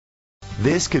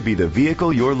This could be the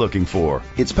vehicle you're looking for.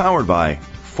 It's powered by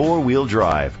four-wheel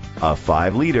drive, a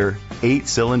 5-liter,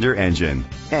 8-cylinder engine,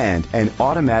 and an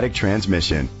automatic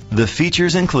transmission. The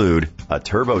features include a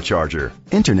turbocharger,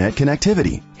 internet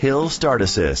connectivity, hill start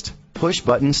assist,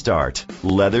 push-button start,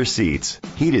 leather seats,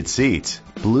 heated seats,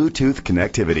 Bluetooth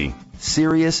connectivity,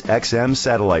 Sirius XM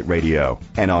satellite radio,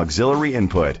 and auxiliary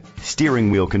input,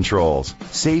 steering wheel controls.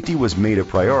 Safety was made a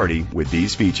priority with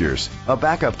these features: a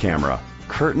backup camera,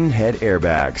 curtain head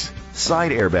airbags,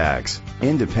 side airbags,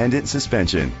 independent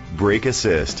suspension, brake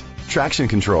assist, traction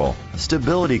control,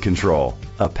 stability control,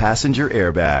 a passenger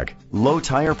airbag, low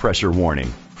tire pressure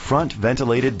warning, front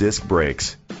ventilated disc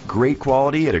brakes. Great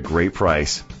quality at a great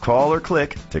price. Call or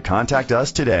click to contact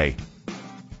us today.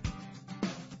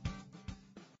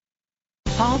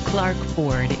 Paul Clark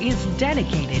Ford is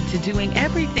dedicated to doing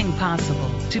everything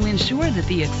possible to ensure that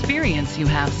the experience you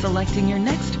have selecting your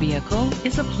next vehicle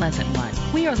is a pleasant one.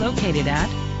 We are located at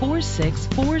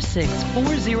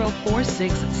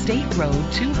 464046 State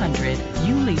Road 200,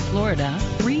 Yulee, Florida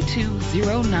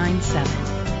 32097.